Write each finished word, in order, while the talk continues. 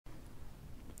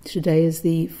Today is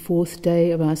the 4th day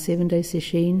of our 7-day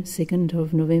session, 2nd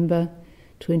of November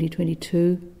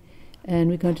 2022, and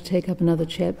we're going to take up another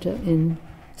chapter in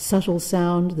Subtle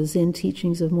Sound, the Zen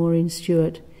Teachings of Maurine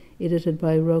Stewart, edited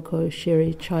by Roko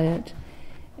Sherry Chayat.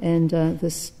 And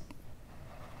this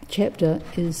chapter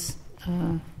is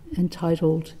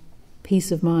entitled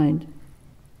Peace of Mind.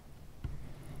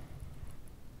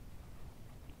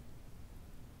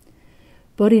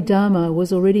 Bodhidharma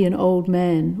was already an old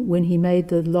man when he made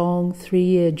the long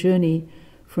 3-year journey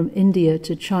from India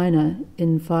to China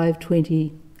in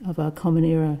 520 of our Common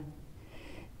Era.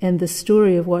 And the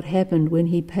story of what happened when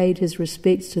he paid his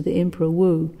respects to the Emperor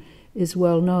Wu is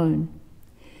well known.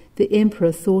 The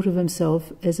emperor thought of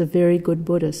himself as a very good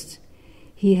Buddhist.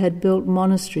 He had built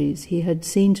monasteries, he had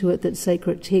seen to it that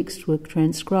sacred texts were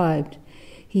transcribed,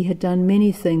 he had done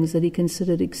many things that he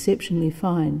considered exceptionally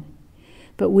fine.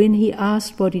 But when he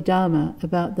asked Bodhidharma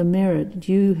about the merit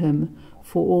due him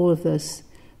for all of this,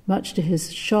 much to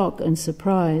his shock and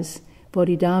surprise,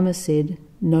 Bodhidharma said,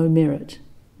 "No merit,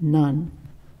 none."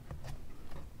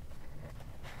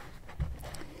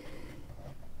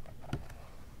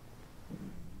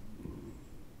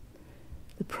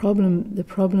 The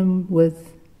problem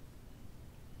with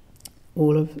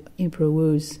all of Emperor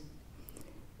Wu's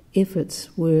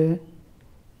efforts were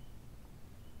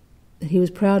that he was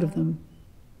proud of them.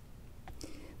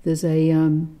 There's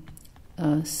a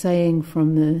saying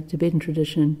from the Tibetan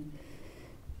tradition,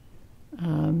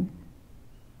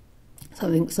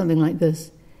 something like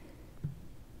this: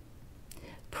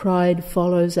 "Pride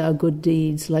follows our good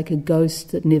deeds like a ghost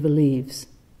that never leaves."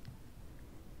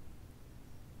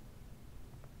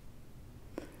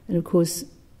 And of course,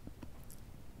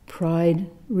 pride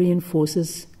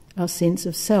reinforces our sense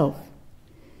of self.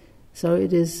 So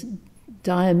it is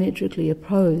diametrically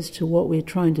opposed to what we're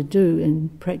trying to do in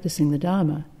practicing the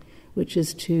Dharma, which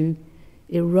is to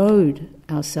erode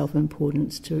our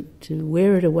self-importance, to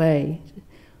wear it away,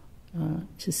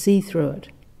 to see through it.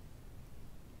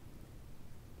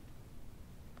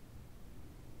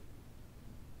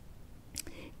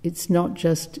 It's not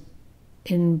just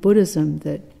in Buddhism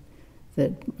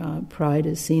that pride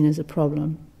is seen as a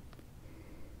problem.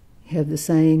 You have the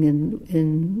saying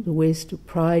in the West,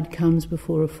 pride comes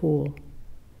before a fall.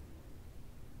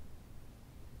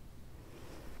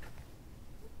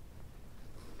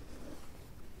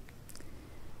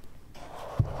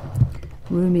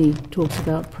 Rumi talks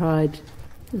about pride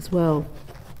as well.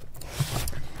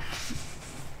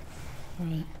 All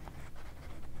right.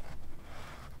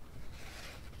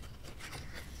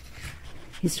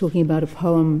 He's talking about a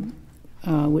poem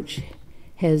which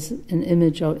has an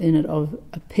image in it of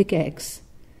a pickaxe.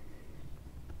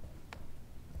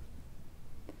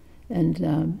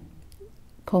 And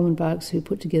Coleman Barks, who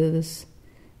put together this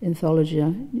anthology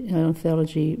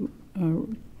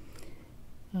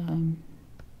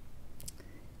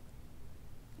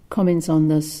comments on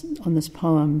this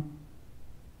poem,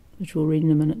 which we'll read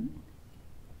in a minute.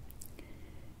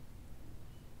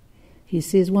 He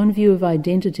says, "One view of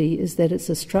identity is that it's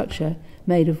a structure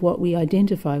made of what we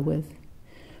identify with.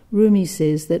 Rumi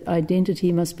says that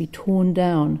identity must be torn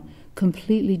down,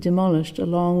 completely demolished,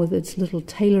 along with its little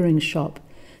tailoring shop,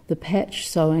 the patch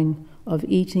sewing of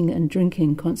eating and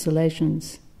drinking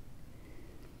consolations."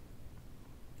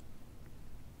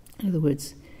 In other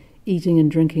words, eating and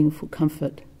drinking for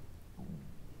comfort.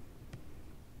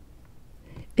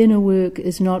 Inner work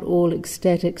is not all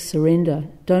ecstatic surrender.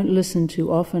 Don't listen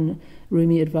too often,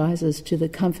 Rumi advises, to the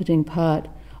comforting part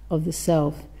of the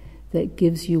self that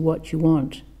gives you what you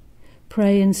want.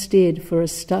 Pray instead for a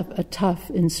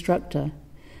tough instructor,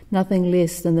 nothing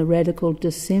less than the radical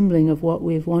dissembling of what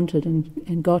we've wanted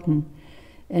and gotten,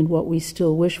 and what we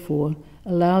still wish for,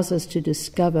 allows us to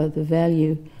discover the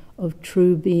value of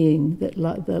true being that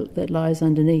lies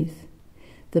underneath.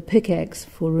 The pickaxe,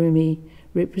 for Rumi,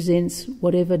 represents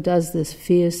whatever does this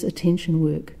fierce attention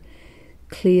work: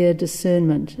 clear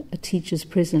discernment, a teacher's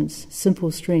presence,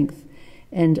 simple strength,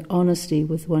 and honesty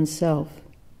with oneself.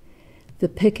 The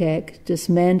pickaxe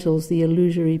dismantles the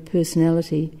illusory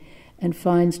personality and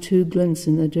finds 2 glints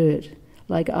in the dirt.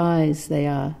 Like eyes they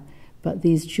are, but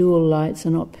these jewel lights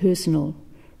are not personal.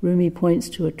 Rumi points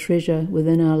to a treasure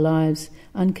within our lives,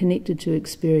 unconnected to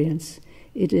experience.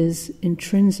 It is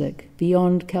intrinsic,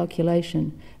 beyond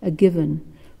calculation, a given,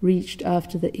 reached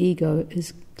after the ego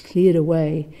is cleared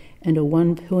away and a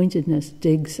one-pointedness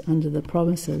digs under the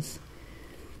promises.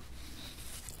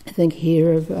 I think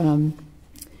here of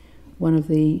one of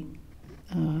the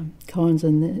koans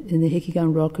in the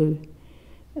Hekigan Roku,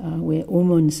 where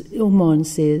Umon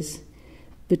says,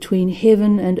 "Between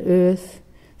heaven and earth,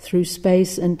 through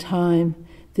space and time,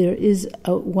 There is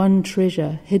one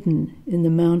treasure hidden in the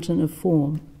mountain of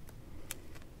form.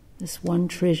 This one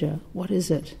treasure, what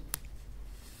is it?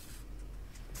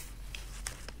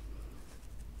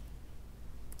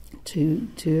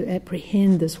 To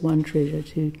apprehend this one treasure,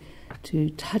 to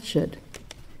touch it,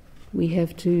 we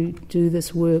have to do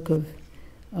this work of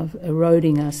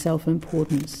eroding our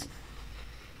self-importance.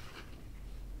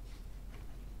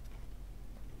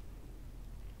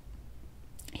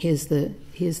 Here's the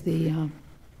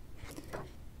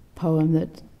poem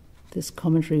that this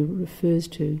commentary refers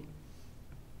to.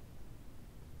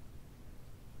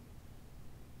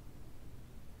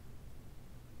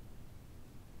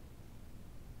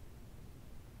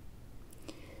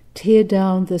 Tear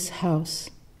down this house.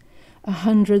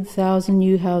 100,000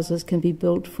 new houses can be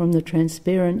built from the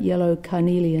transparent yellow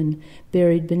carnelian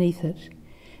buried beneath it,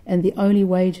 and the only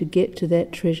way to get to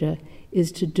that treasure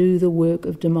is to do the work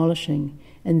of demolishing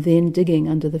and then digging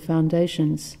under the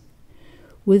foundations.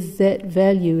 With that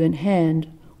value in hand,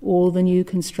 all the new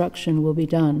construction will be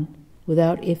done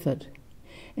without effort.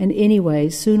 And anyway,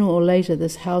 sooner or later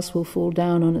this house will fall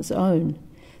down on its own.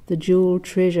 The jeweled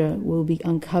treasure will be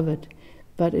uncovered,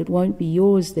 but it won't be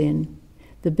yours then.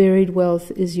 The buried wealth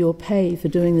is your pay for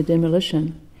doing the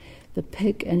demolition, the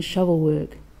pick and shovel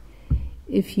work.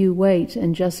 If you wait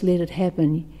and just let it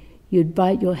happen, you'd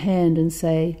bite your hand and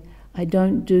say, I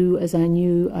don't do as I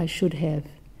knew I should have.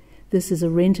 This is a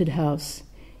rented house.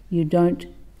 You don't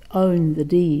own the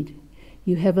deed.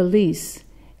 You have a lease,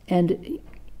 and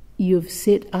you've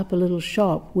set up a little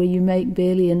shop where you make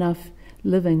barely enough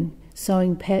living,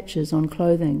 sewing patches on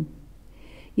clothing.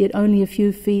 Yet only a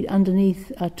few feet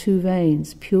underneath are two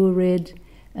veins, pure red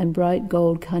and bright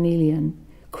gold carnelian.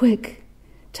 Quick,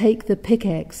 take the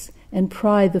pickaxe and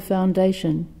pry the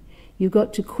foundation. You've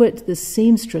got to quit this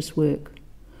seamstress work.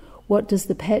 What does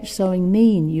the patch sewing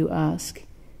mean, you ask?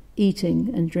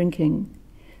 Eating and drinking.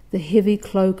 The heavy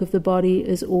cloak of the body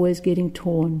is always getting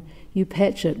torn. You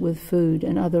patch it with food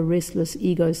and other restless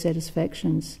ego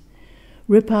satisfactions.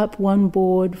 Rip up one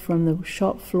board from the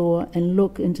shop floor and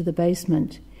look into the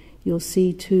basement. You'll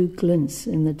see two glints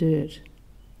in the dirt.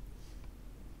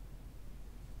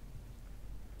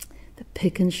 The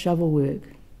pick and shovel work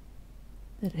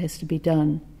that has to be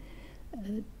done.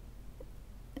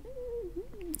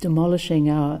 Demolishing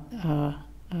our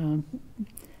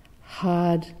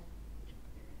hard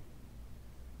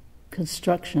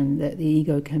construction that the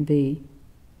ego can be.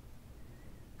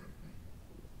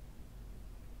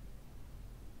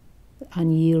 The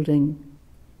unyielding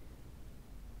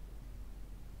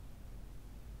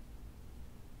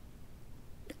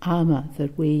armour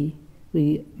that we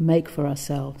make for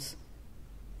ourselves.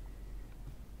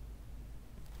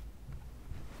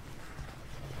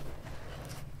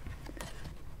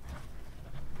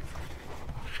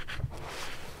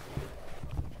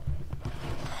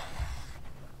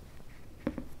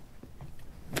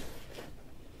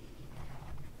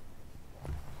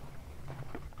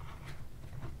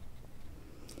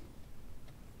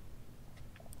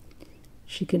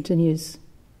 She continues,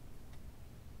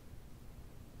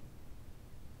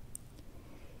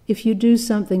 if you do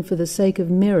something for the sake of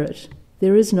merit,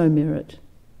 there is no merit.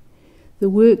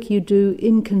 The work you do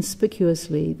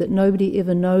inconspicuously, that nobody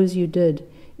ever knows you did,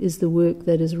 is the work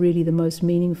that is really the most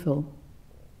meaningful.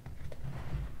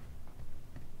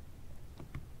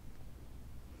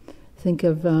 Think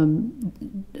of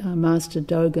Master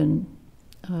Dogen,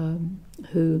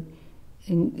 who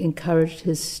encouraged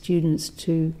his students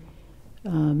to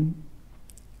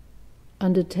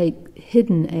undertake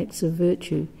hidden acts of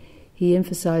virtue. He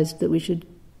emphasized that we should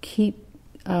keep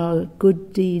our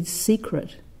good deeds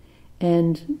secret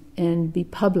and be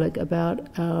public about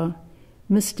our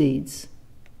misdeeds.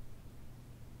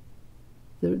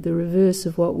 The reverse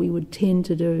of what we would tend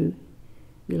to do.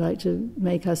 We like to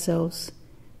make ourselves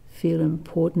feel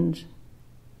important,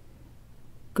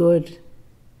 good,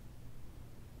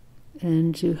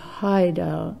 and to hide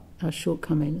our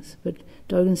shortcomings. But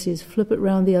Dogen says, flip it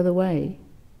round the other way.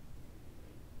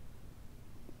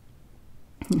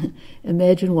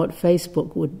 Imagine what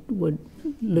Facebook would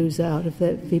lose out if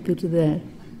people did that.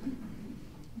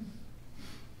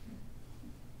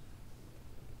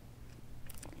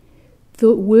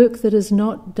 The work that is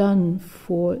not done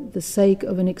for the sake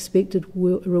of an expected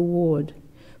reward,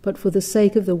 but for the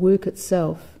sake of the work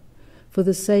itself, for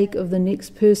the sake of the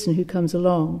next person who comes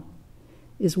along,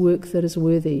 is work that is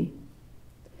worthy.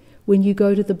 When you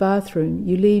go to the bathroom,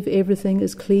 you leave everything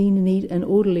as clean, neat and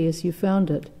orderly as you found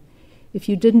it. If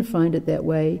you didn't find it that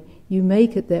way, you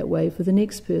make it that way for the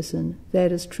next person.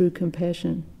 That is true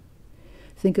compassion.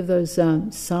 Think of those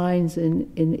signs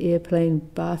in airplane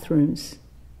bathrooms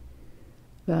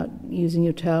about using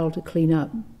your towel to clean up.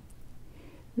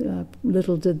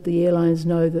 Little did the airlines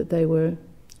know that they were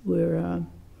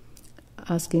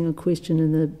asking a question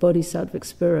in the bodhisattvic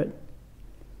spirit.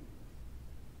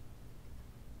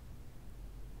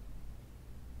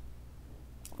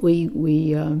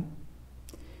 We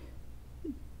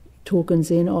talk in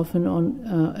Zen often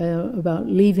about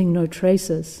leaving no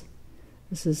traces.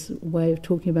 This is a way of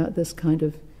talking about this kind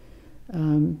of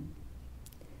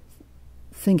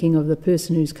thinking of the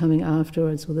person who's coming after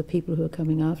us or the people who are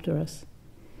coming after us.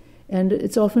 And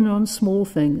it's often on small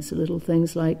things, little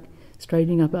things like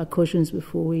straightening up our cushions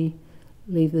before we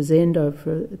leave the zendo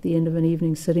at the end of an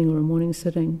evening sitting or a morning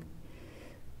sitting.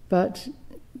 But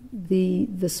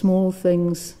the small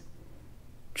things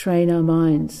train our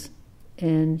minds,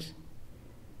 and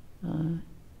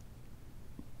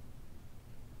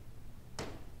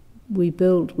we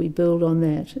build on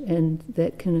that, and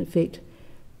that can affect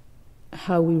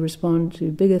how we respond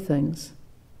to bigger things.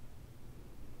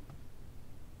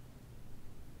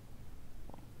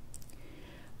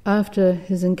 After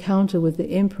his encounter with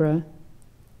the emperor,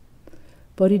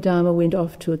 Bodhidharma went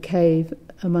off to a cave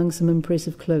among some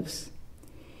impressive cliffs.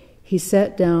 He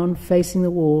sat down facing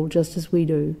the wall just as we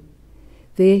do.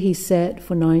 There he sat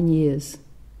for 9 years.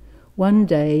 One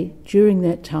day, during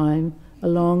that time,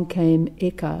 along came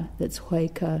Eka, that's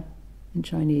Huayka in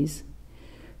Chinese,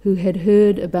 who had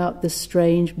heard about this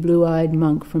strange blue-eyed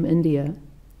monk from India.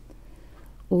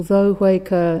 Although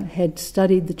Huayka had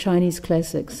studied the Chinese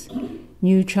classics,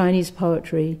 knew Chinese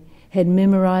poetry, had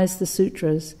memorized the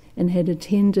sutras, and had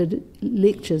attended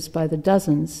lectures by the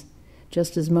dozens,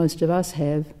 just as most of us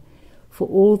have, for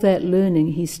all that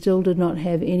learning he still did not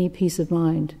have any peace of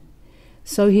mind.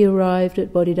 So he arrived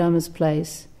at Bodhidharma's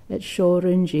place at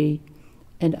Shorinji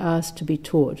and asked to be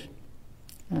taught.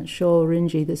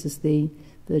 Shorinji, this is the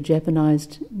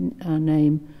Japanized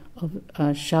name of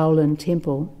Shaolin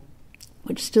Temple,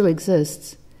 which still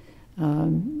exists.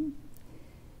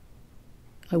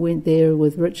 I went there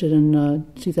with Richard in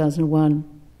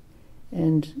 2001,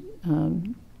 and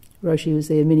Roshi was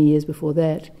there many years before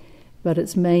that. But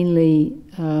it's mainly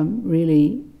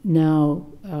really now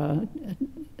a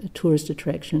tourist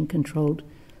attraction controlled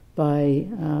by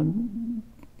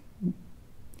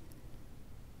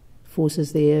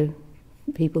forces there,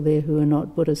 people there who are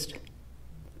not Buddhist.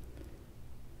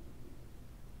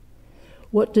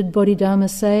 What did Bodhidharma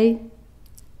say?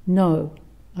 No,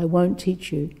 I won't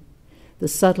teach you. The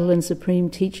subtle and supreme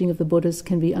teaching of the Buddhas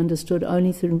can be understood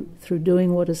only through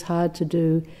doing what is hard to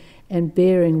do and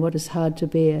bearing what is hard to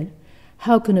bear.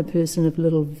 How can a person of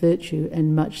little virtue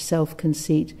and much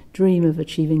self-conceit dream of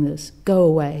achieving this? Go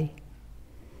away.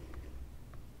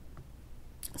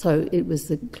 So it was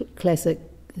the classic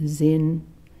Zen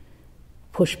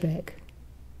pushback.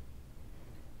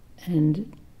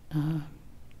 And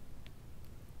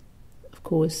of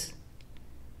course,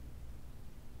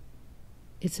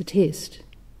 it's a test.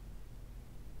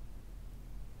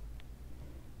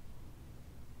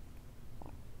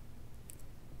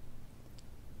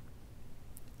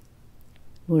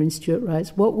 Maurine Stuart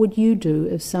writes, what would you do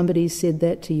if somebody said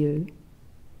that to you?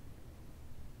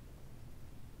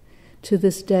 To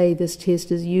this day, this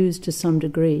test is used to some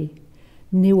degree.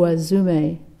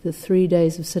 Niwazume, the 3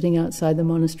 days of sitting outside the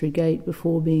monastery gate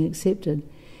before being accepted,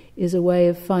 is a way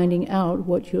of finding out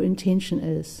what your intention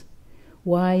is.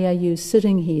 Why are you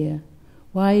sitting here?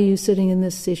 Why are you sitting in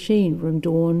this sesshin from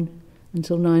dawn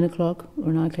until 9 o'clock, or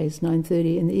in our case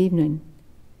 9:30 in the evening?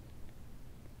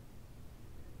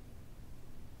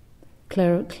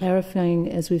 Clarifying,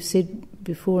 as we've said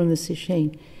before in the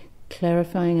sesshin,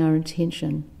 clarifying our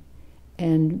intention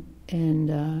and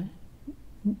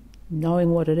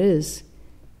knowing what it is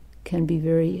can be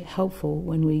very helpful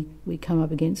when we come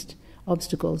up against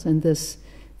obstacles. And this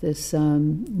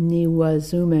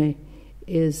niwazume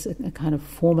is a kind of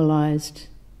formalized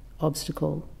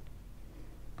obstacle.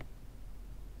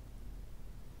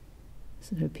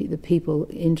 So the people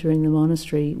entering the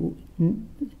monastery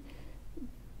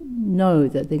know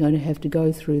that they're going to have to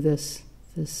go through this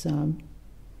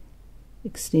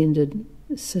extended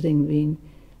sitting,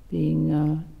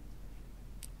 being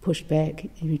pushed back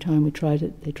every time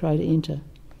they try to enter.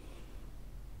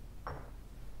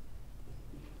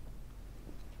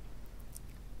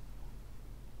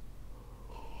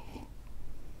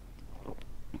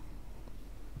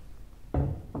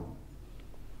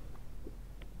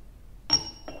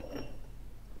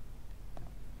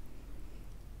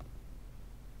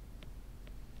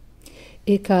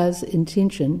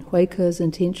 Huayka's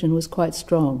intention was quite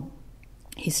strong.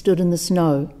 He stood in the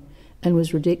snow and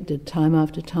was rejected time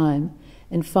after time,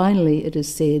 and finally, it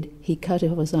is said, he cut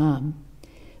off his arm.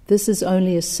 This is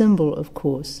only a symbol, of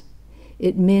course.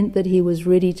 It meant that he was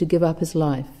ready to give up his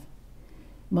life.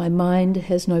 My mind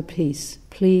has no peace.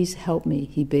 Please help me,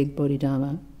 he begged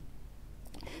Bodhidharma.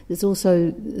 There's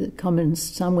also comments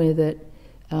somewhere that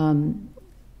Huike,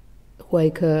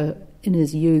 in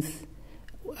his youth,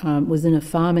 was in a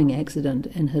farming accident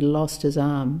and had lost his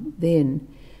arm then,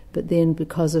 but then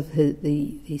because of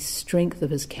the strength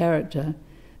of his character,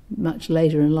 much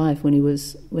later in life, when he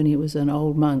was an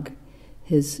old monk,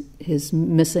 his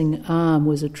missing arm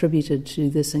was attributed to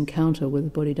this encounter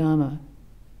with Bodhidharma,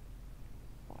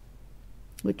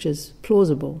 which is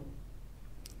plausible,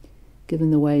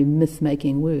 given the way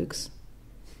myth-making works.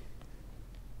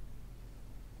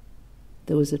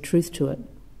 There was a truth to it,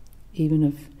 even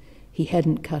if he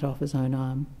hadn't cut off his own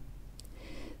arm.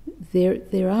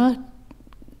 There are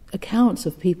accounts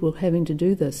of people having to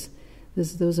do this.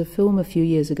 There was a film a few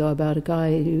years ago about a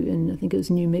guy who, in I think it was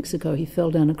New Mexico, he fell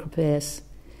down a crevasse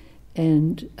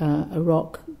and a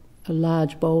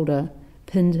large boulder,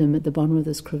 pinned him at the bottom of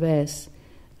this crevasse,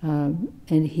 and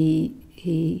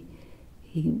he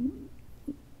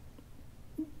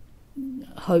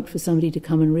hoped for somebody to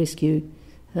come and rescue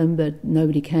him, but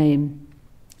nobody came.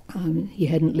 He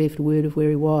hadn't left word of where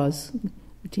he was,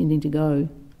 intending to go.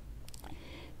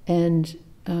 And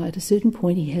at a certain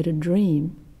point he had a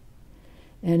dream.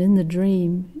 And in the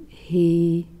dream,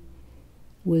 he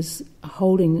was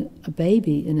holding a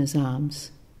baby in his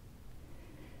arms.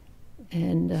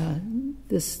 And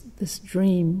this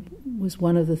dream was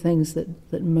one of the things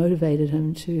that motivated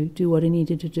him to do what he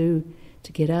needed to do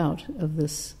to get out of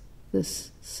this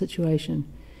situation.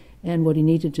 And what he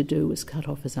needed to do was cut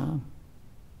off his arm.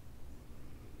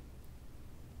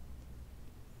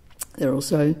 There are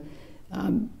also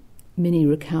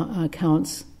many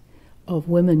accounts of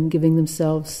women giving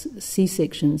themselves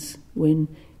C-sections when,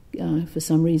 for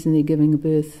some reason, they're giving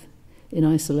birth in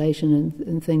isolation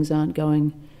and things aren't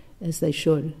going as they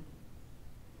should.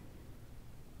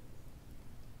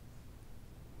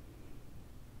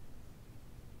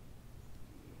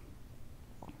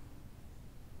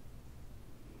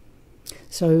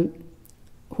 So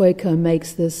Huike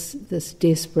makes this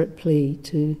desperate plea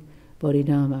to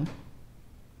Bodhidharma.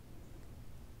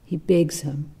 He begs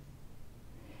him.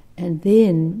 And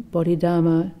then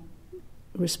Bodhidharma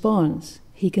responds.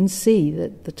 He can see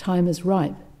that the time is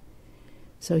ripe.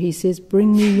 So he says,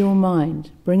 bring me your mind,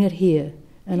 bring it here,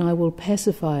 and I will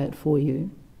pacify it for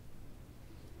you.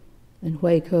 And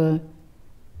Huike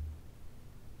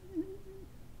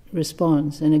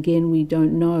responds, and again we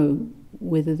don't know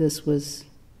whether this was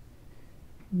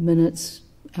minutes,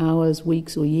 hours,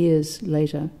 weeks, or years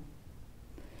later.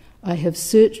 I have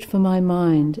searched for my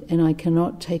mind, and I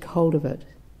cannot take hold of it.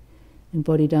 And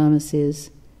Bodhidharma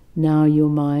says, now your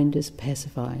mind is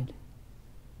pacified.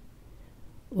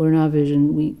 Or in our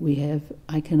version, we have,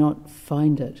 I cannot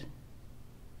find it.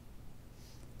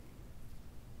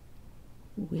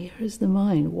 Where is the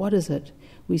mind? What is it?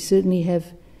 We certainly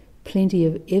have plenty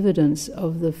of evidence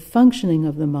of the functioning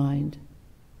of the mind.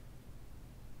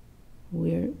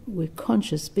 We're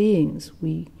conscious beings.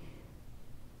 We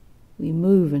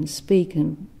move and speak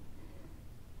and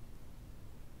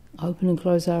open and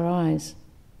close our eyes,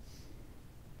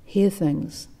 hear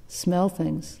things, smell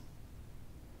things.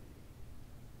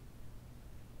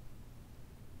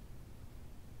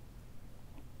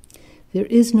 There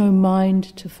is no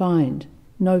mind to find,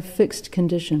 no fixed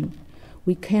condition.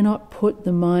 We cannot put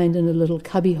the mind in a little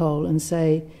cubbyhole and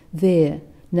say, there,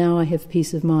 now I have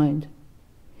peace of mind.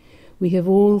 We have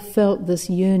all felt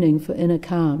this yearning for inner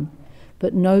calm,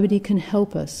 but nobody can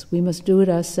help us. We must do it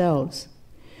ourselves.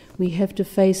 We have to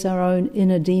face our own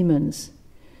inner demons.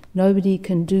 Nobody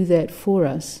can do that for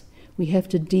us. We have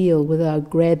to deal with our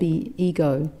grabby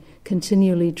ego,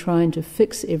 continually trying to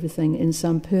fix everything in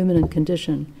some permanent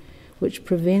condition, which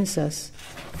prevents us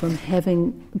from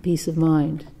having peace of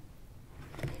mind.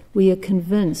 We are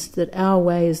convinced that our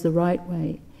way is the right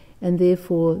way, and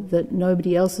therefore that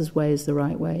nobody else's way is the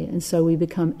right way, and so we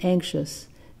become anxious,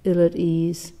 ill at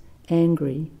ease,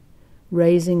 angry,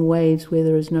 raising waves where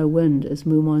there is no wind, as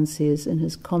Maurine says in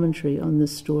his commentary on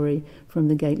this story from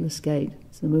the Gateless Gate.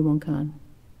 It's the Maurine.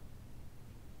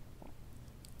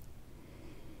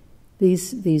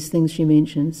 These things she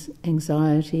mentions,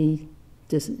 anxiety,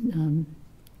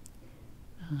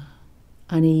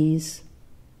 unease,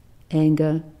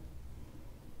 anger,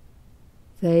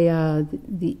 they are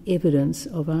the evidence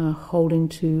of our holding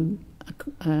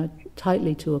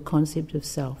tightly to a concept of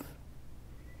self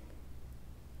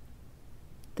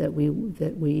that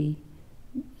we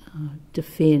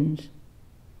defend,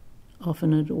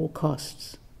 often at all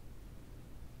costs.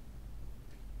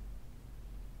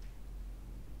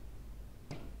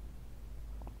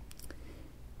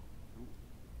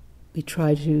 we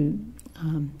try to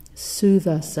soothe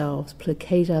ourselves,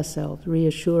 placate ourselves,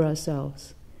 reassure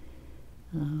ourselves.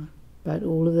 But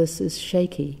all of this is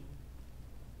shaky.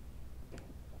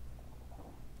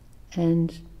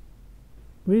 And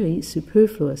really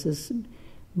superfluous, as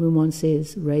Maurine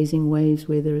says, raising waves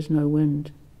where there is no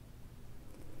wind.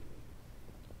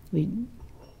 We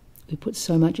put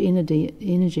so much energy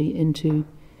into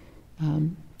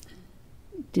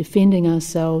defending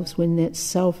ourselves when that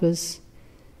self is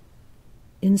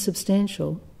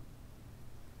insubstantial.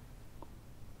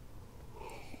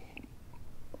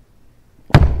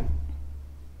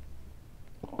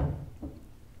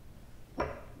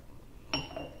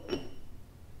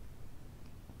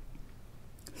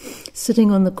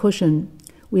 Sitting on the cushion,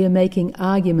 we are making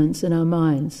arguments in our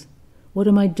minds. What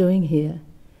am I doing here?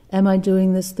 Am I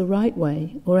doing this the right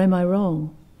way, or am I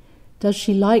wrong? Does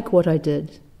she like what I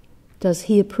did? Does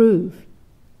he approve?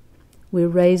 We're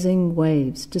raising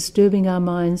waves, disturbing our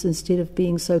minds instead of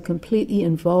being so completely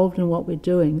involved in what we're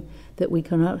doing that we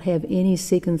cannot have any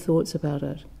second thoughts about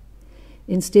it.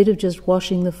 Instead of just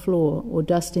washing the floor or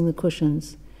dusting the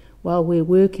cushions, while we're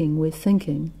working, we're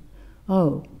thinking,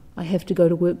 oh, I have to go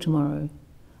to work tomorrow.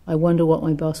 I wonder what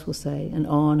my boss will say, and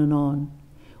on and on.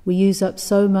 We use up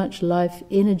so much life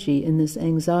energy in this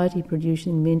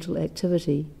anxiety-producing mental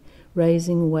activity,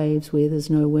 raising waves where there's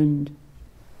no wind.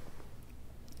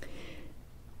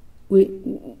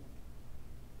 One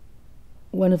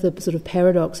of the sort of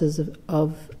paradoxes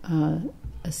of a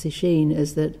sesshin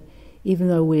is that even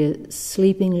though we're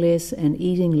sleeping less and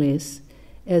eating less,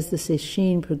 as the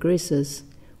sesshin progresses,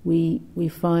 we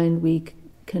find we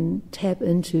can tap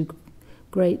into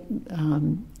great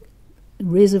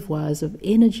reservoirs of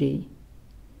energy.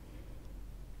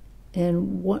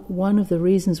 And one of the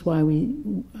reasons why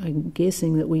I'm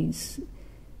guessing that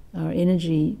our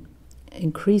energy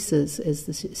increases as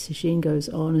the sesshin goes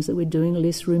on is that we're doing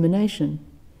less rumination,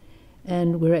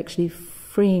 and we're actually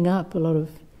freeing up a lot of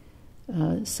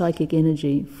psychic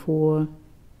energy for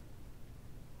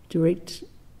direct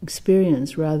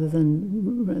experience rather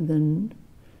than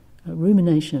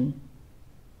rumination.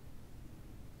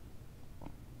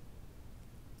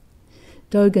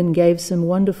 Dogen gave some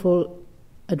wonderful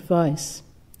advice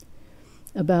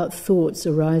about thoughts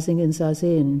arising in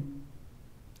Zazen.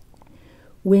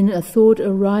 When a thought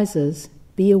arises,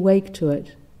 be awake to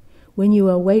it. When you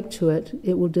are awake to it,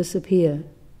 it will disappear.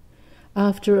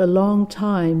 After a long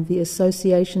time, the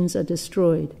associations are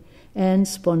destroyed, and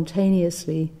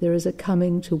spontaneously there is a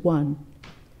coming to one.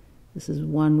 This is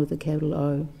one with a capital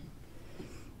O.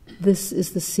 This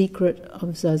is the secret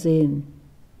of Zazen.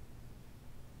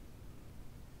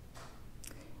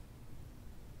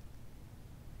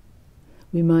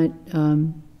 We might,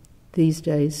 these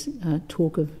days,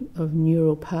 talk of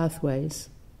neural pathways.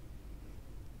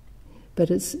 But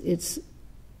it's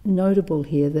notable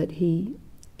here that he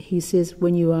says,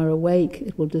 when you are awake,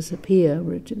 it will disappear,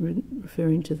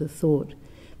 referring to the thought.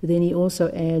 But then he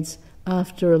also adds,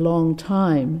 after a long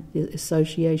time, the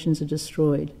associations are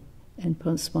destroyed, and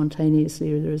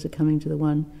spontaneously there is a coming to the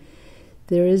one.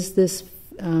 There is this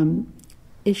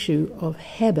issue of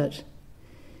habit,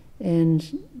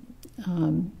 and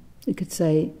you could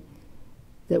say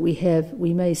that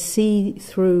we may see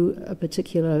through a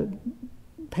particular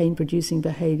pain-producing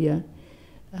behaviour,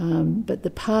 but the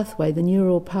pathway, the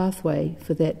neural pathway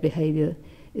for that behaviour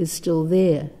is still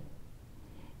there.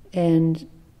 And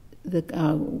the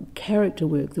character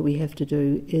work that we have to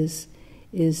do is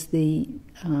the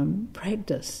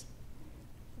practice,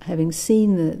 having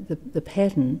seen the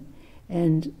pattern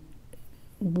and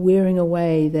wearing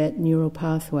away that neural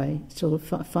pathway, so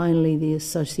finally the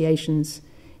associations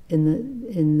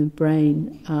in the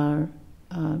brain are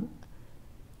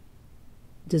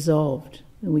dissolved,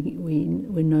 and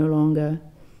we're no longer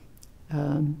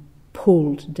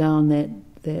pulled down that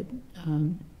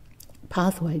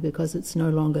pathway because it's no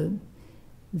longer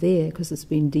there, because it's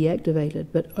been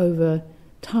deactivated. But over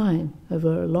time,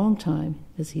 over a long time,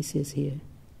 as he says here.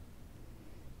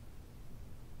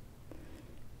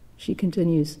 She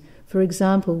continues, for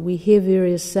example, we hear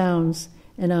various sounds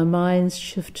and our minds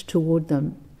shift toward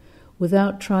them.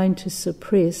 Without trying to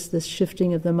suppress this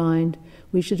shifting of the mind,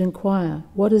 we should inquire,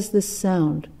 what is this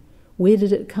sound? Where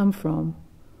did it come from?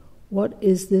 What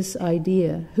is this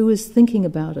idea? Who is thinking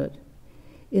about it?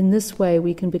 In this way,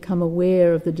 we can become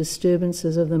aware of the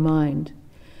disturbances of the mind.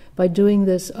 By doing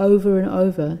this over and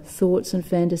over, thoughts and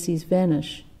fantasies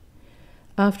vanish.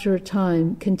 After a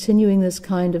time, continuing this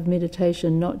kind of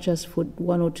meditation, not just for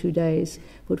 1 or 2 days,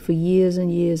 but for years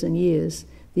and years and years,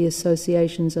 the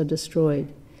associations are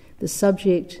destroyed. The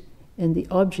subject and the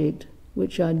object,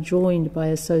 which are joined by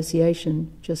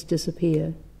association, just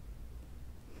disappear.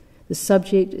 The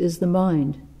subject is the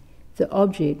mind. The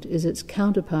object is its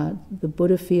counterpart, the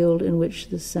Buddha field in which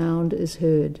the sound is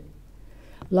heard.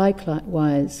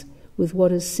 Likewise, with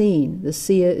what is seen, the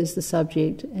seer is the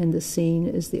subject and the seen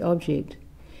is the object.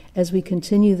 As we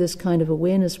continue this kind of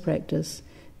awareness practice,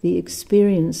 the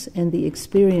experience and the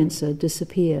experiencer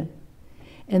disappear.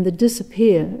 And the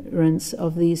disappearance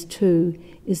of these two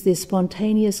is their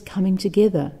spontaneous coming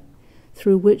together,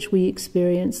 through which we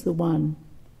experience the one.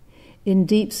 In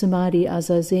deep samadhi, our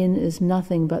zazen is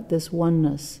nothing but this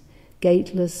oneness,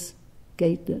 gateless.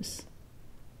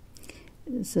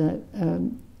 It's a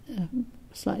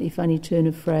slightly funny turn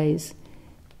of phrase,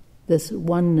 this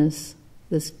oneness,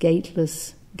 this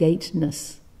gateness.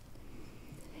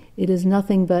 It is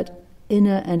nothing but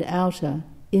inner and outer,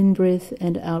 in-breath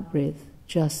and out-breath,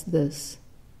 just this.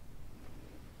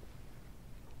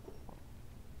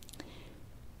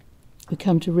 We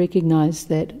come to recognize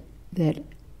that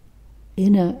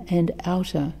inner and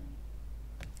outer,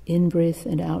 in-breath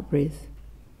and out-breath,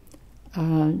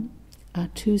 are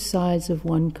two sides of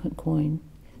one coin,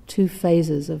 two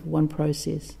phases of one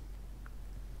process.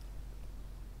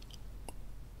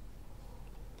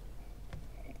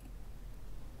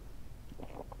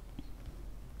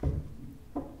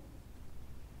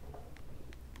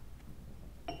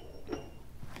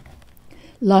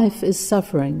 Life is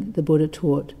suffering, the Buddha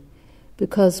taught,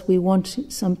 because we want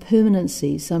some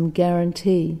permanency, some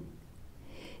guarantee.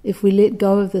 If we let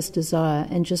go of this desire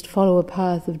and just follow a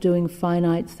path of doing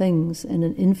finite things in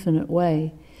an infinite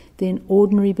way, then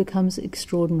ordinary becomes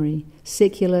extraordinary,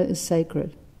 secular is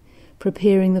sacred.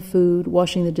 Preparing the food,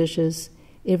 washing the dishes,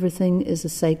 everything is a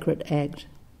sacred act.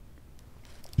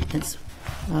 That's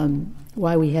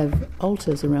why we have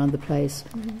altars around the place,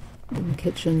 in the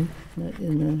kitchen,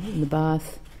 in the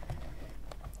bath,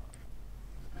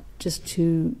 just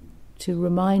to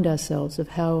remind ourselves of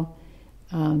how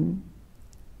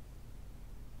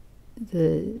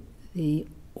the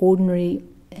ordinary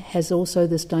has also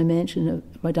this dimension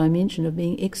of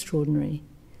being extraordinary.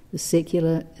 The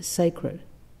secular is sacred.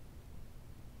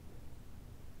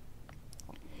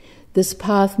 This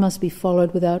path must be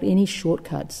followed without any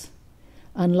shortcuts.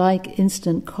 Unlike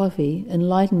instant coffee,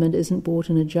 enlightenment isn't bought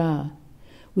in a jar.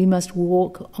 We must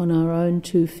walk on our own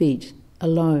 2 feet,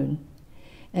 alone.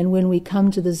 And when we come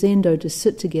to the zendo to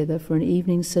sit together for an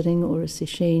evening sitting or a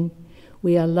sesshin,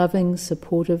 we are loving,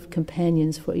 supportive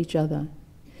companions for each other.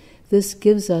 This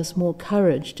gives us more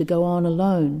courage to go on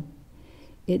alone.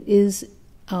 It is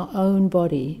our own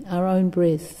body, our own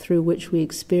breath, through which we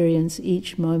experience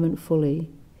each moment fully.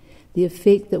 The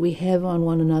effect that we have on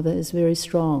one another is very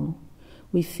strong.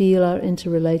 We feel our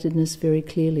interrelatedness very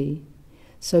clearly.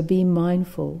 So be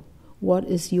mindful. What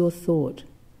is your thought?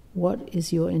 What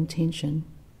is your intention?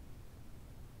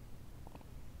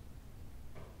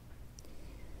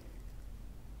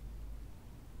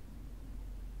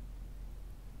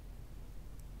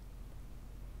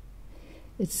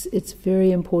 It's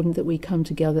very important that we come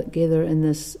together in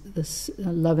this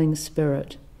loving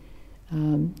spirit.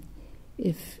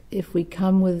 If we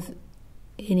come with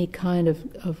any kind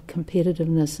of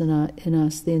competitiveness in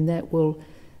us, then that will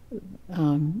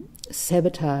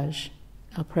sabotage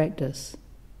our practice.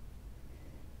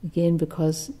 Again,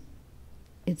 because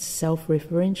it's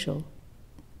self-referential.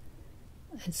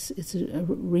 It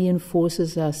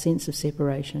reinforces our sense of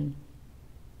separation.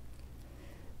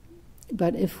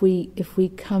 But if we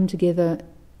come together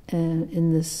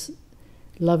in this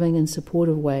loving and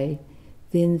supportive way,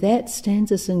 then that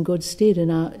stands us in good stead in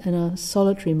our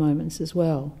solitary moments as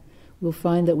well. We'll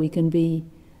find that we can be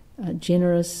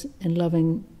generous and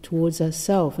loving towards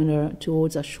ourselves and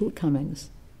towards our shortcomings,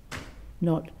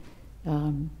 not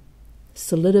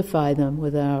solidify them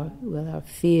with our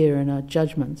fear and our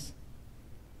judgments.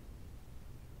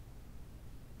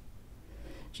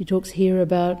 She talks here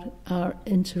about our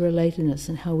interrelatedness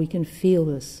and how we can feel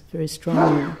this very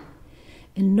strongly.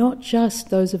 And not just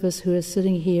those of us who are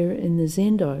sitting here in the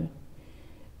zendo,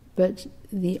 but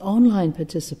the online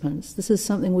participants. This is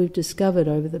something we've discovered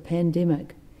over the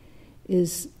pandemic,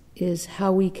 is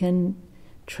how we can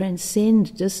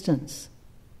transcend distance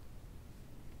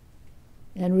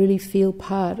and really feel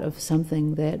part of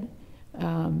something that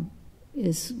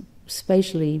is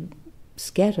spatially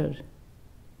scattered.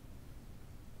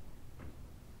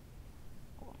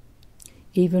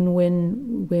 Even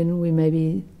when we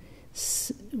maybe,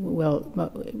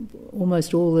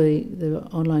 almost all the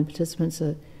online participants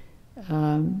are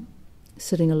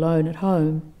sitting alone at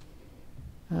home,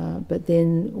 but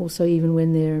then also even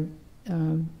when they're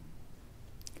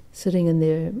sitting in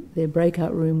their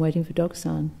breakout room waiting for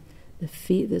Doksan,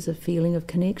 there's a feeling of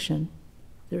connection.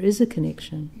 There is a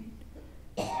connection.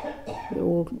 We're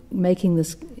all making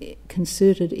this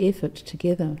concerted effort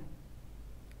together.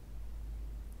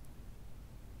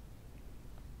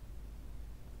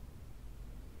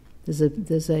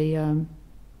 There's a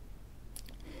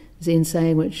Zen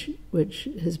saying which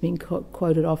has been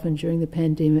quoted often during the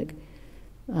pandemic: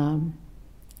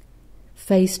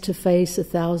 face to face,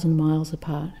 1,000 miles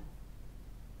apart.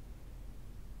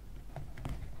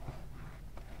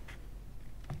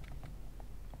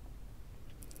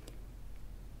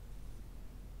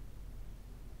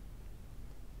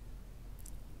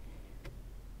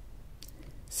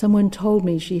 Someone told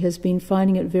me she has been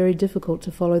finding it very difficult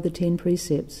to follow the 10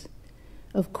 precepts.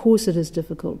 Of course it is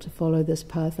difficult to follow this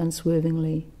path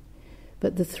unswervingly,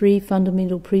 but the 3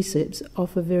 fundamental precepts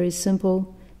offer very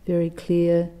simple, very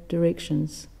clear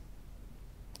directions.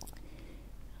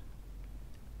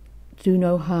 Do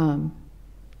no harm,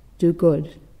 do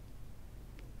good,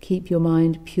 keep your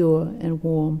mind pure and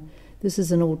warm. This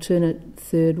is an alternate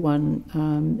third one.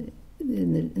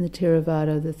 In the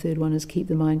Theravada, the third one is keep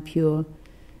the mind pure.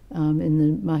 In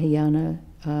the Mahayana,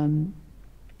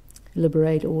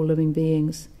 liberate all living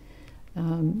beings.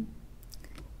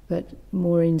 But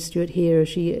Maurine Stuart here,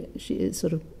 she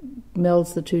sort of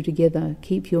melds the two together.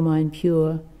 Keep your mind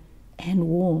pure and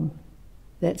warm.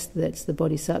 That's the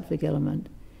bodhisattvic element.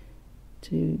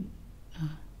 To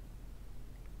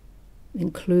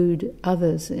include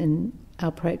others in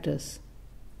our practice.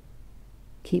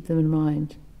 Keep them in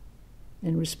mind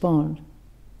and respond.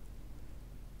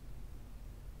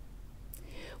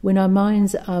 When our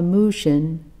minds are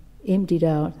mushin, emptied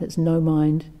out, that's no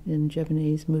mind in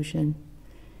Japanese, mushin,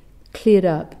 cleared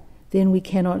up, then we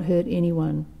cannot hurt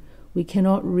anyone. We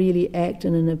cannot really act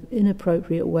in an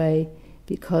inappropriate way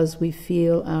because we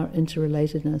feel our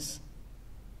interrelatedness.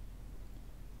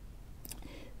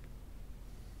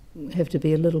 We have to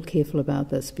be a little careful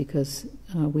about this because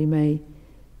we may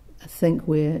think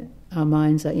our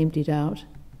minds are emptied out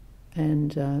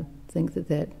and think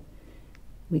that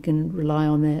we can rely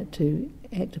on that to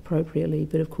act appropriately,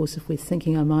 but of course if we're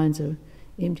thinking our minds are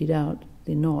emptied out,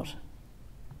 they're not.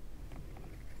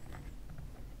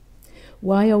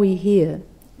 Why are we here?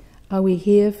 Are we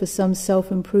here for some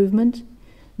self-improvement?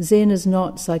 Zen is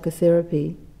not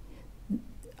psychotherapy.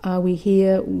 Are we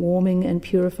here warming and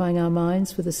purifying our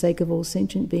minds for the sake of all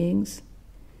sentient beings?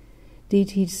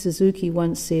 D.T. Suzuki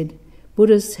once said,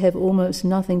 Buddhists have almost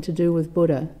nothing to do with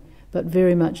Buddha, but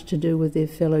very much to do with their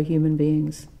fellow human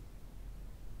beings.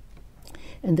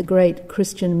 And the great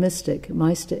Christian mystic,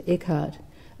 Meister Eckhart,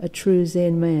 a true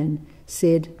Zen man,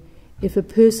 said, if a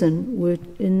person were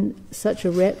in such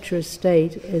a rapturous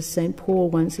state as St. Paul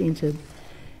once entered,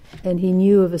 and he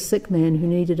knew of a sick man who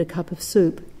needed a cup of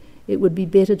soup, it would be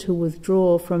better to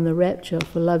withdraw from the rapture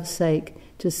for love's sake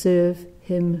to serve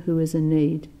him who is in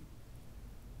need.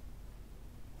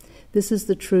 This is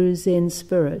the true Zen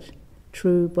spirit,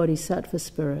 true bodhisattva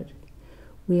spirit.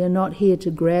 We are not here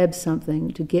to grab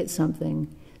something, to get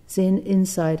something. Zen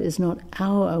insight is not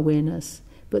our awareness,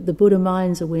 but the Buddha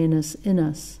mind's awareness in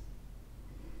us.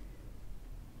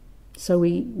 So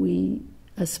we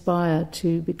aspire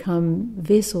to become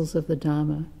vessels of the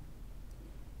Dharma.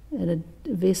 And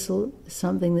a vessel is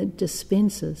something that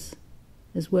dispenses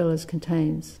as well as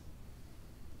contains.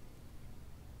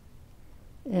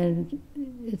 And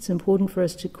it's important for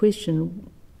us to question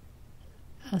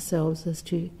ourselves as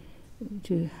to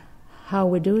how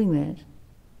we're doing that.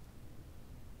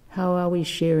 How are we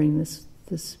sharing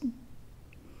this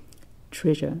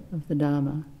treasure of the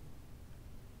Dharma?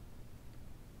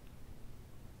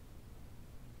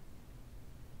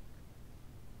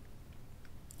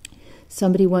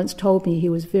 Somebody once told me he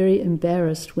was very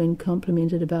embarrassed when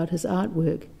complimented about his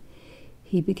artwork.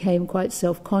 He became quite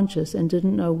self-conscious and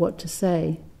didn't know what to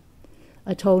say.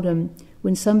 I told him,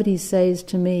 when somebody says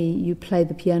to me, you play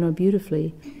the piano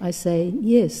beautifully, I say,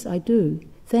 yes, I do.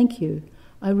 Thank you.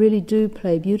 I really do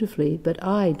play beautifully, but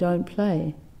I don't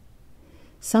play.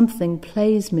 Something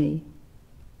plays me.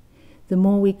 The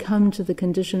more we come to the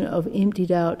condition of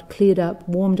emptied out, cleared up,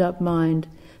 warmed up mind,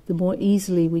 the more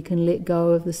easily we can let go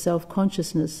of the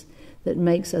self-consciousness that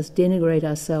makes us denigrate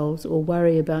ourselves or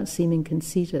worry about seeming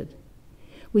conceited.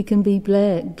 We can be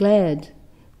glad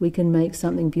we can make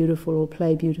something beautiful or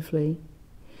play beautifully.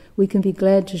 We can be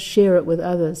glad to share it with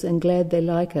others and glad they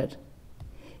like it.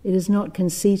 It is not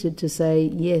conceited to say,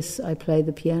 yes, I play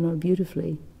the piano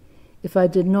beautifully. If I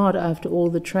did not, after all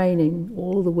the training,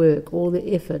 all the work, all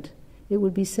the effort, it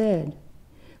would be sad.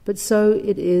 But so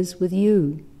it is with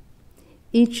you.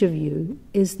 Each of you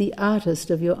is the artist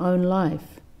of your own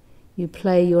life. You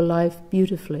play your life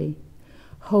beautifully.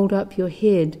 Hold up your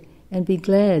head and be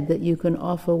glad that you can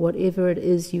offer whatever it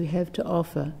is you have to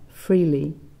offer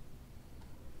freely.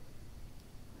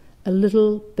 A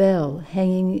little bell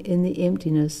hanging in the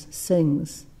emptiness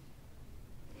sings.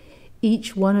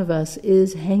 Each one of us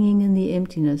is hanging in the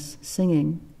emptiness,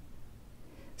 singing.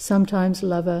 Sometimes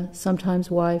lover,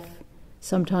 sometimes wife,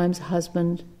 sometimes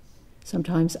husband,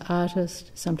 sometimes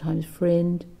artist, sometimes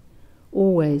friend,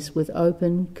 always with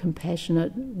open,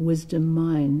 compassionate wisdom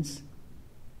minds.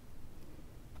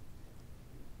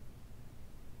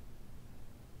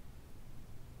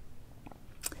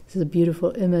 This is a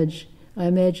beautiful image. I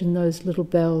imagine those little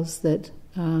bells that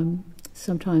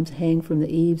sometimes hang from the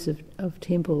eaves of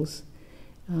temples,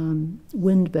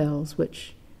 wind bells,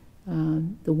 which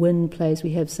the wind plays.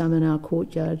 We have some in our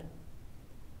courtyard,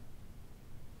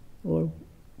 or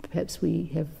perhaps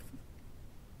we have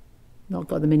not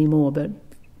got them anymore, but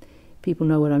people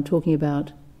know what I'm talking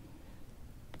about.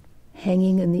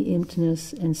 Hanging in the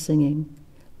emptiness and singing,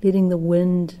 letting the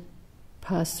wind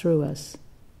pass through us.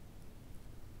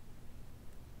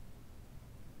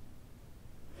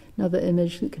 Another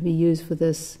image that can be used for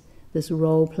this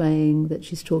role playing that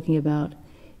she's talking about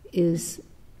is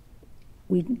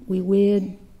we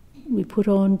put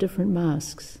on different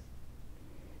masks.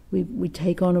 We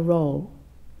take on a role,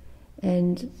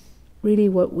 and really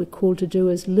what we're called to do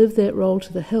is live that role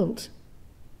to the hilt,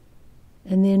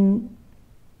 and then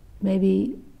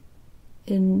maybe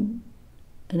in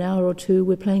an hour or two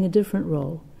we're playing a different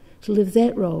role, to live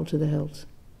that role to the hilt.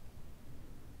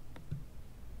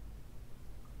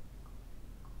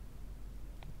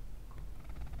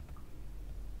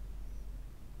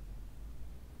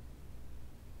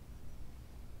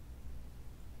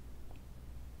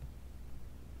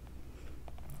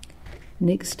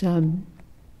 Next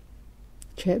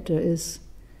chapter is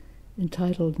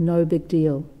entitled No Big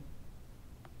Deal.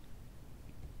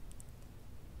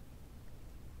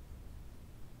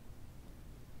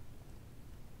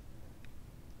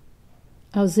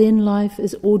 Our Zen life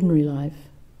is ordinary life.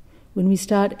 When we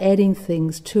start adding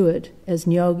things to it, as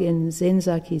Nyogen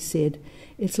Zenzaki said,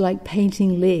 it's like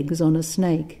painting legs on a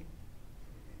snake.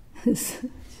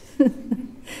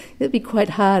 It'd be quite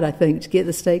hard, I think, to get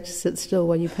the snake to sit still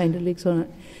while you painted legs on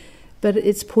it. But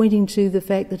it's pointing to the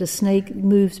fact that a snake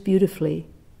moves beautifully.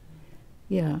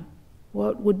 Yeah.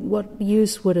 What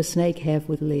use would a snake have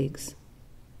with legs?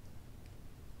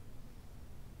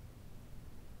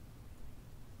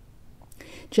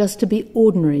 Just to be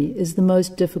ordinary is the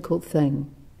most difficult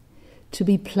thing. To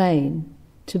be plain,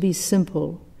 to be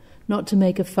simple, not to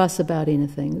make a fuss about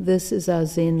anything. This is our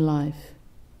Zen life.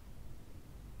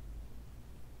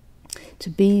 To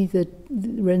be the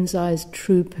Rinzai's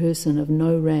true person of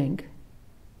no rank.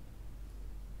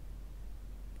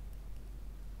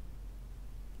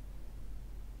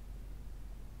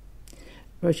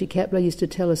 Roshi Kapleau used to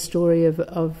tell a story of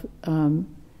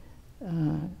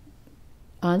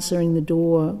answering the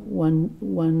door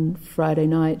one Friday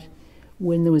night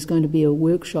when there was going to be a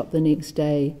workshop the next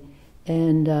day,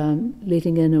 and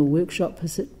letting in a workshop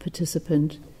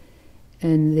participant.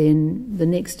 And then the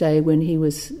next day, when he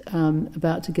was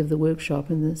about to give the workshop,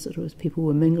 and people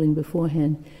were mingling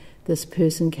beforehand, this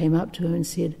person came up to her and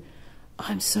said,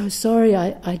 "I'm so sorry,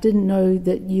 I didn't know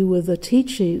that you were the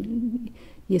teacher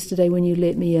yesterday when you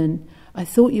let me in. I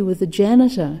thought you were the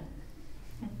janitor."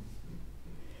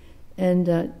 And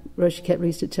Roshi Kapleau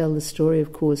used to tell the story,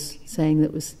 of course, saying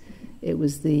that it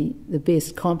was the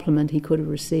best compliment he could have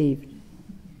received.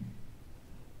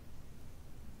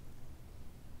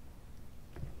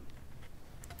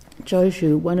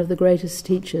 Joshu, one of the greatest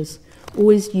teachers,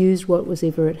 always used what was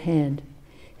ever at hand.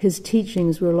 His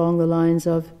teachings were along the lines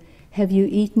of, "Have you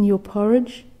eaten your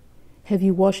porridge? Have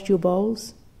you washed your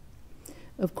bowls?"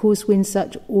 Of course, when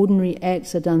such ordinary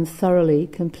acts are done thoroughly,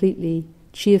 completely,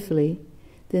 cheerfully,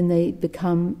 then they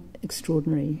become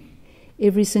extraordinary.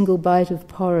 Every single bite of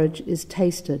porridge is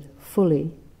tasted fully,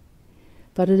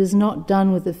 but it is not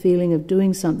done with the feeling of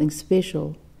doing something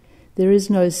special. There is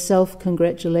no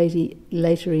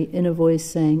self-congratulatory inner voice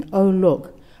saying, "Oh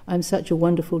look, I'm such a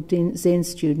wonderful Zen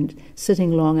student,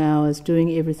 sitting long hours,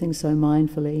 doing everything so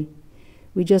mindfully."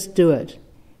 We just do it,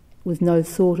 with no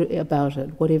thought about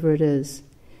it, whatever it is.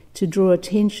 To draw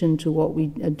attention to what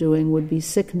we are doing would be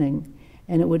sickening,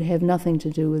 and it would have nothing to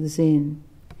do with Zen.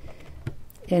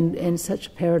 And such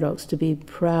a paradox, to be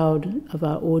proud of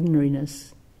our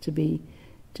ordinariness, to be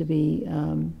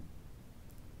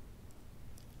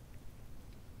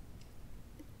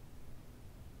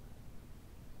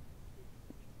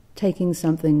taking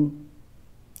something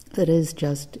that is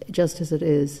just as it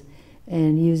is,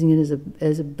 and using it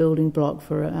as a building block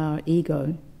for our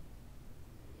ego.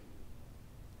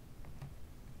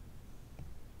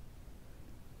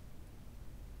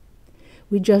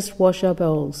 We just wash our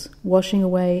bowls, washing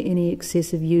away any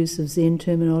excessive use of Zen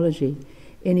terminology,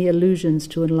 any allusions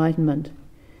to enlightenment.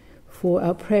 For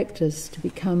our practice to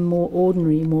become more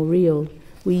ordinary, more real,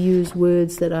 we use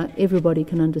words that everybody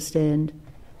can understand.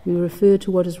 We refer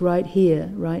to what is right here,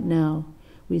 right now.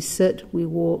 We sit, we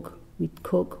walk, we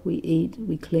cook, we eat,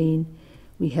 we clean,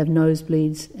 we have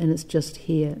nosebleeds, and it's just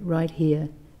here, right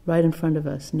in front of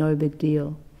us, no big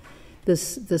deal.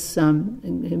 This her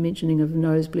mentioning of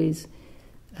nosebleeds,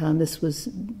 this was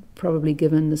probably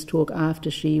given, this talk,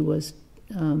 after she was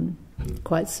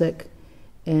quite sick,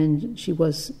 and she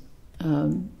was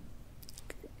having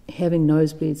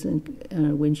nosebleeds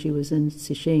when she was in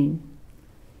Sesshin.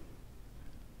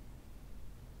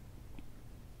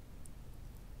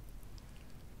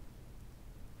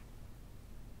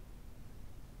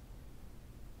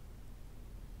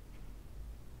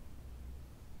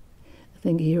 I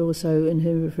think here also in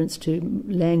her reference to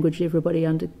language everybody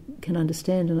can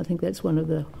understand, and I think that's one of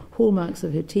the hallmarks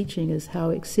of her teaching, is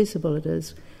how accessible it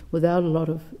is without a lot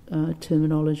of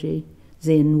terminology,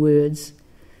 Zen words.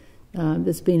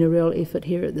 There's been a real effort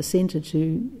here at the centre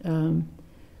to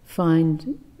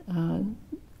find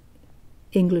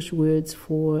English words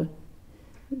for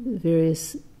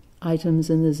various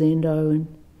items in the Zendo,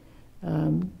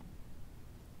 and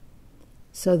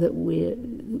so that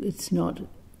it's not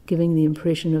giving the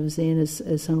impression of Zen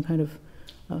as some kind of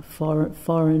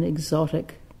foreign,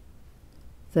 exotic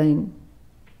thing.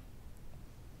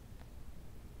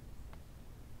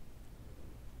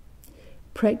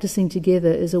 Practicing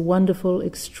together is a wonderful,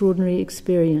 extraordinary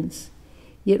experience,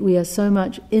 yet we are so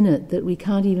much in it that we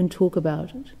can't even talk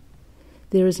about it.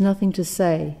 There is nothing to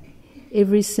say.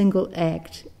 Every single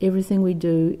act, everything we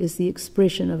do is the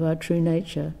expression of our true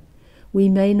nature. We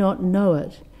may not know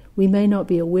it, we may not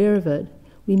be aware of it,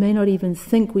 we may not even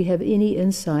think we have any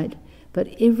insight, but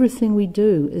everything we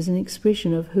do is an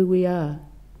expression of who we are.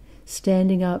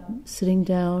 Standing up, sitting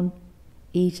down,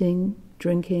 eating,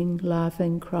 drinking,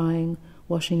 laughing, crying,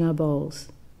 washing our bowls.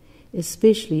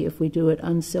 Especially if we do it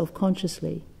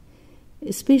unselfconsciously.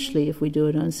 Especially if we do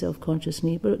it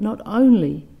unselfconsciously, but not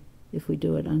only if we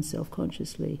do it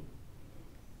unselfconsciously.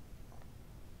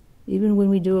 Even when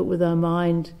we do it with our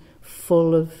mind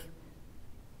full of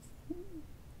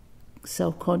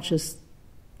self-conscious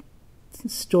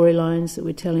storylines that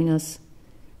we're telling us,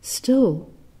 still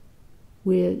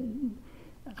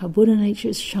our Buddha nature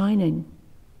is shining.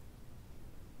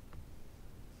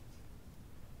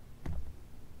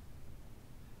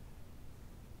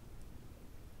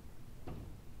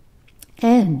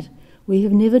 And we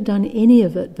have never done any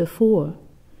of it before.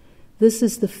 This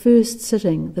is the first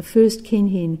sitting, the first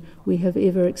kenhin we have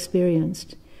ever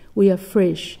experienced. We are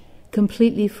fresh,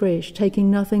 completely fresh, taking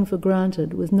nothing for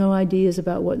granted, with no ideas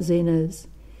about what Zen is.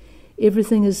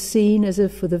 Everything is seen as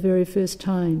if for the very first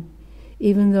time.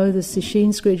 Even though the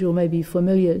Sesshin schedule may be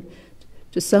familiar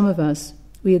to some of us,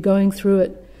 we are going through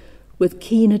it with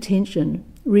keen attention,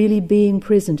 really being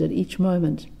present at each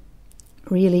moment,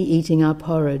 really eating our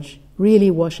porridge,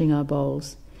 really washing our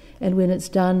bowls. And when it's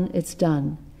done, it's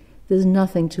done. There's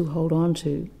nothing to hold on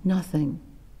to, nothing.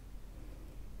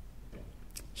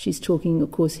 She's talking,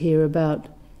 of course, here about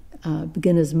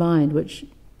beginner's mind, which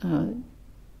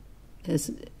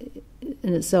has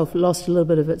in itself lost a little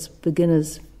bit of its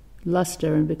beginner's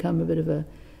luster and become a bit of a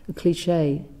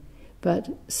cliche, but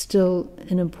still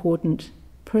an important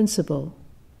principle,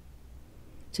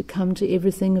 to come to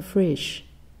everything afresh.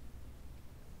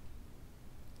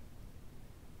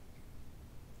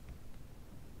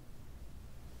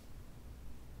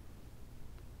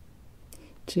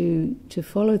 To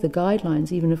follow the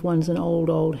guidelines, even if one's an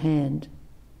old hand.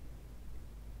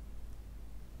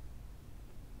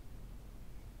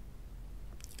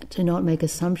 To not make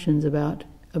assumptions about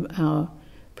our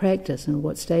practice and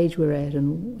what stage we're at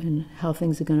and how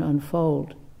things are going to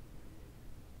unfold.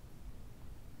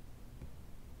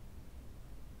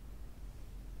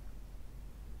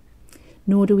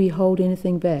 Nor do we hold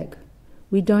anything back.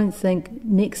 We don't think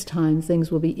next time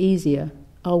things will be easier,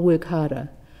 I'll work harder.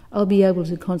 I'll be able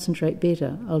to concentrate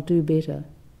better, I'll do better.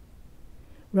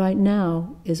 Right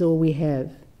now is all we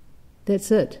have. That's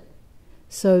it.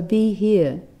 So be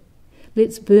here.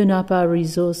 Let's burn up our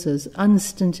resources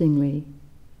unstintingly.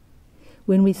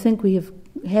 When we think we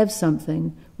have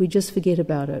something, we just forget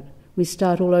about it. We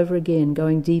start all over again,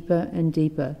 going deeper and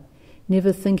deeper,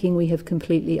 never thinking we have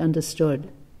completely understood.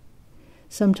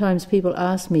 Sometimes people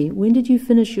ask me, when did you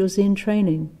finish your Zen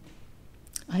training?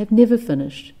 I have never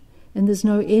finished. And there's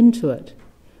no end to it.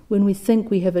 When we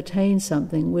think we have attained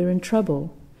something, we're in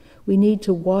trouble. We need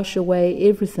to wash away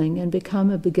everything and become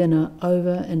a beginner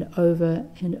over and over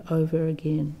and over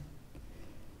again.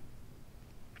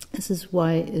 This is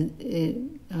why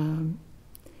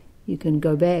you can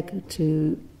go back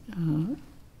to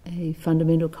a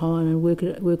fundamental koan and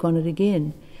work on it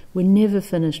again. We're never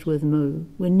finished with mu.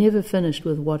 We're never finished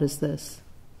with what is this.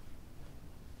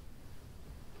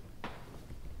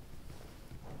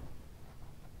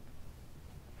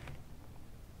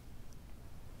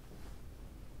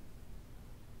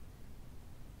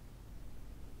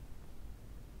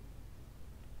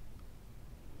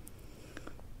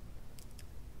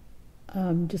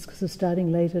 Just because of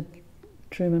starting later,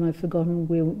 Truman, I've forgotten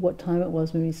what time it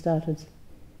was when we started.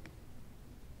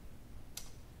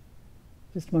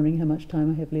 Just wondering how much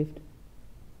time I have left.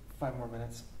 5 more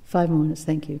minutes. 5 more minutes,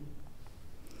 thank you.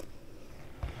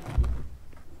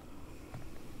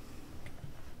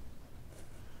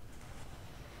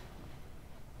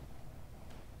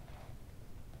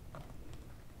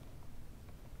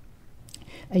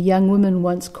 A young woman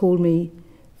once called me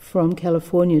from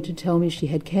California to tell me she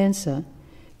had cancer.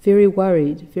 Very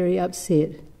worried, very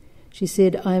upset. She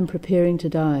said, "I am preparing to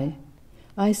die."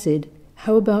 I said,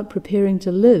 "How about preparing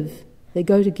to live? They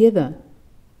go together."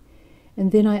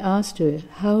 And then I asked her,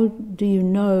 "Do you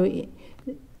know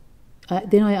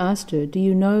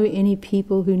any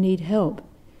people who need help?"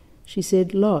 She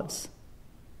said, "Lots."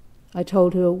 I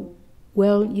told her,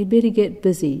 "Well, you'd better get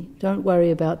busy. Don't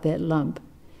worry about that lump.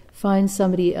 Find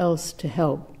somebody else to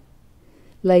help."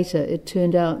 Later, it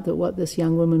turned out that what this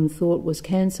young woman thought was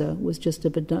cancer was just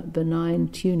a benign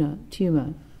tumour.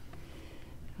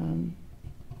 Of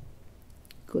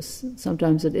course,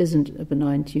 sometimes it isn't a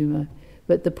benign tumour,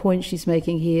 but the point she's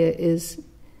making here is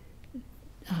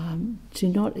to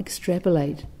not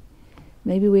extrapolate.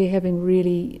 Maybe we're having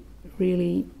really,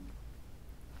 really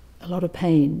a lot of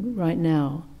pain right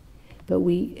now, but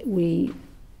we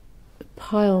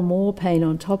pile more pain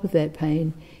on top of that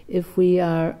pain if we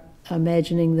are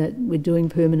imagining that we're doing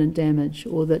permanent damage,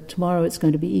 or that tomorrow it's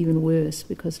going to be even worse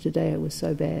because today it was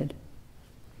so bad.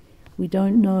 We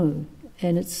don't know,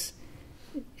 and there's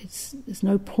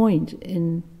no point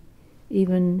in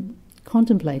even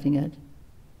contemplating it.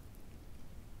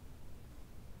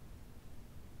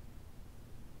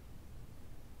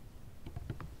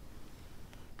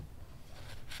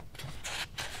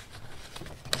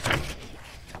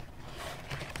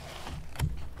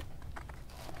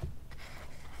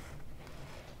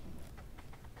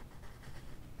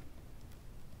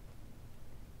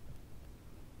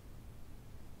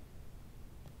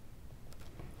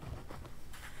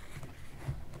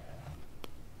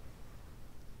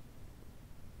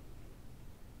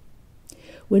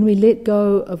 When we let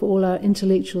go of all our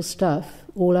intellectual stuff,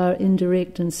 all our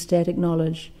indirect and static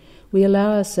knowledge, we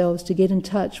allow ourselves to get in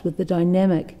touch with the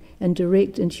dynamic and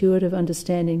direct intuitive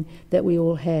understanding that we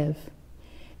all have.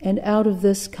 And out of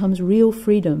this comes real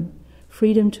freedom,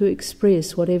 freedom to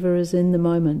express whatever is in the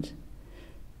moment.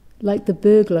 Like the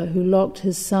burglar who locked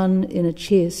his son in a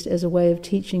chest as a way of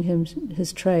teaching him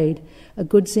his trade, a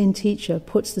good Zen teacher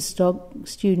puts the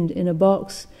student in a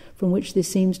box from which there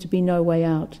seems to be no way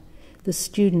out. The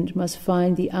student must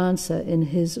find the answer in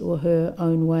his or her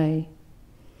own way.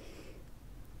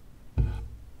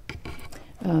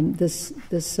 This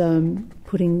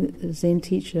putting the Zen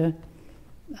teacher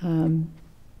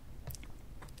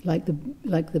like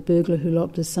the burglar who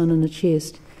locked his son in a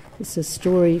chest. It's a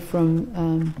story from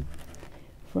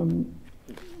one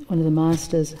of the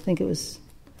masters. I think it was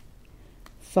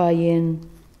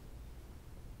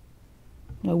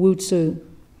Wu Tzu.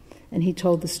 And he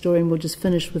told the story, and we'll just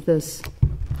finish with this,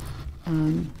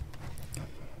 and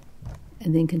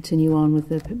then continue on with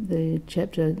the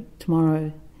chapter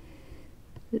tomorrow.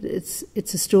 It's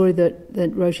a story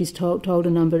that Roshi's told a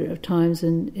number of times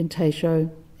in Teisho,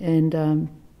 and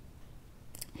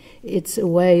it's a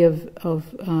way of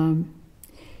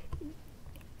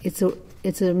it's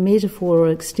a metaphor or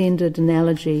extended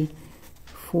analogy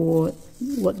for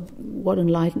what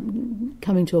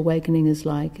coming to awakening is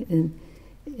like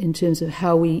in terms of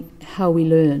how we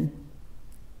learn.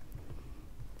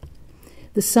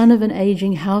 The son of an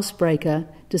aging housebreaker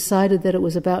decided that it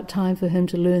was about time for him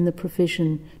to learn the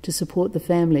profession to support the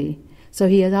family, so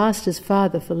he had asked his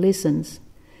father for lessons.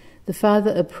 The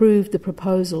father approved the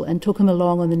proposal and took him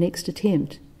along on the next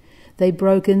attempt. They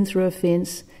broke in through a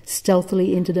fence,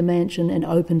 stealthily entered a mansion, and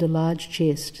opened a large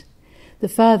chest. The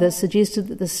father suggested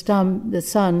that the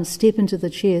son step into the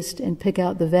chest and pick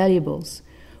out the valuables,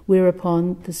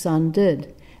 whereupon the son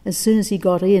did. As soon as he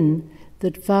got in,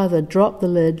 the father dropped the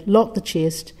lid, locked the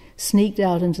chest, sneaked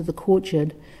out into the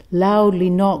courtyard, loudly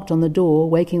knocked on the door,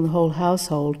 waking the whole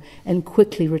household, and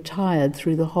quickly retired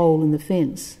through the hole in the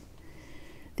fence.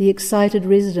 The excited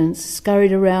residents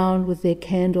scurried around with their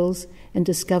candles and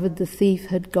discovered the thief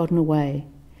had gotten away.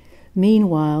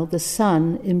 Meanwhile, the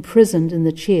son, imprisoned in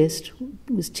the chest,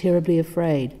 was terribly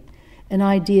afraid. An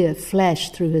idea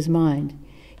flashed through his mind.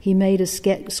 He made a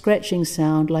scratching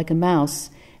sound like a mouse,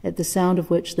 at the sound of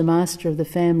which the master of the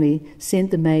family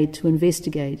sent the maid to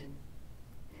investigate.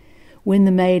 When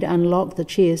the maid unlocked the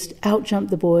chest, out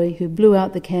jumped the boy, who blew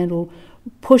out the candle,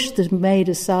 pushed the maid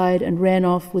aside, and ran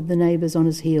off with the neighbours on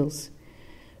his heels.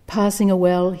 Passing a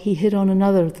well, he hit on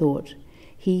another thought.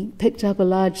 He picked up a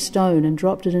large stone and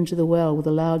dropped it into the well with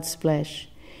a loud splash.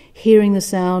 Hearing the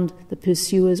sound, the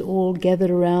pursuers all gathered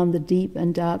around the deep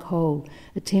and dark hole,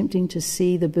 attempting to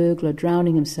see the burglar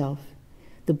drowning himself.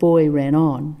 The boy ran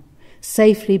on.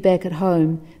 Safely back at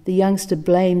home, the youngster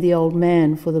blamed the old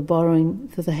man for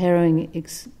the harrowing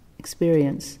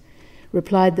experience.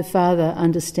 Replied the father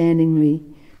understandingly,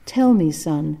 "Tell me,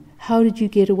 son, how did you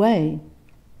get away?"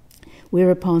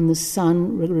 Whereupon the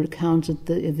son recounted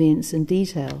the events in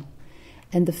detail,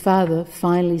 and the father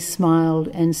finally smiled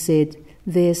and said,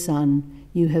 "There, son,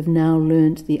 you have now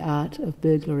learnt the art of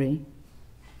burglary."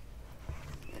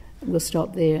 We'll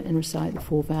stop there and recite the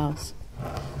 4 vows.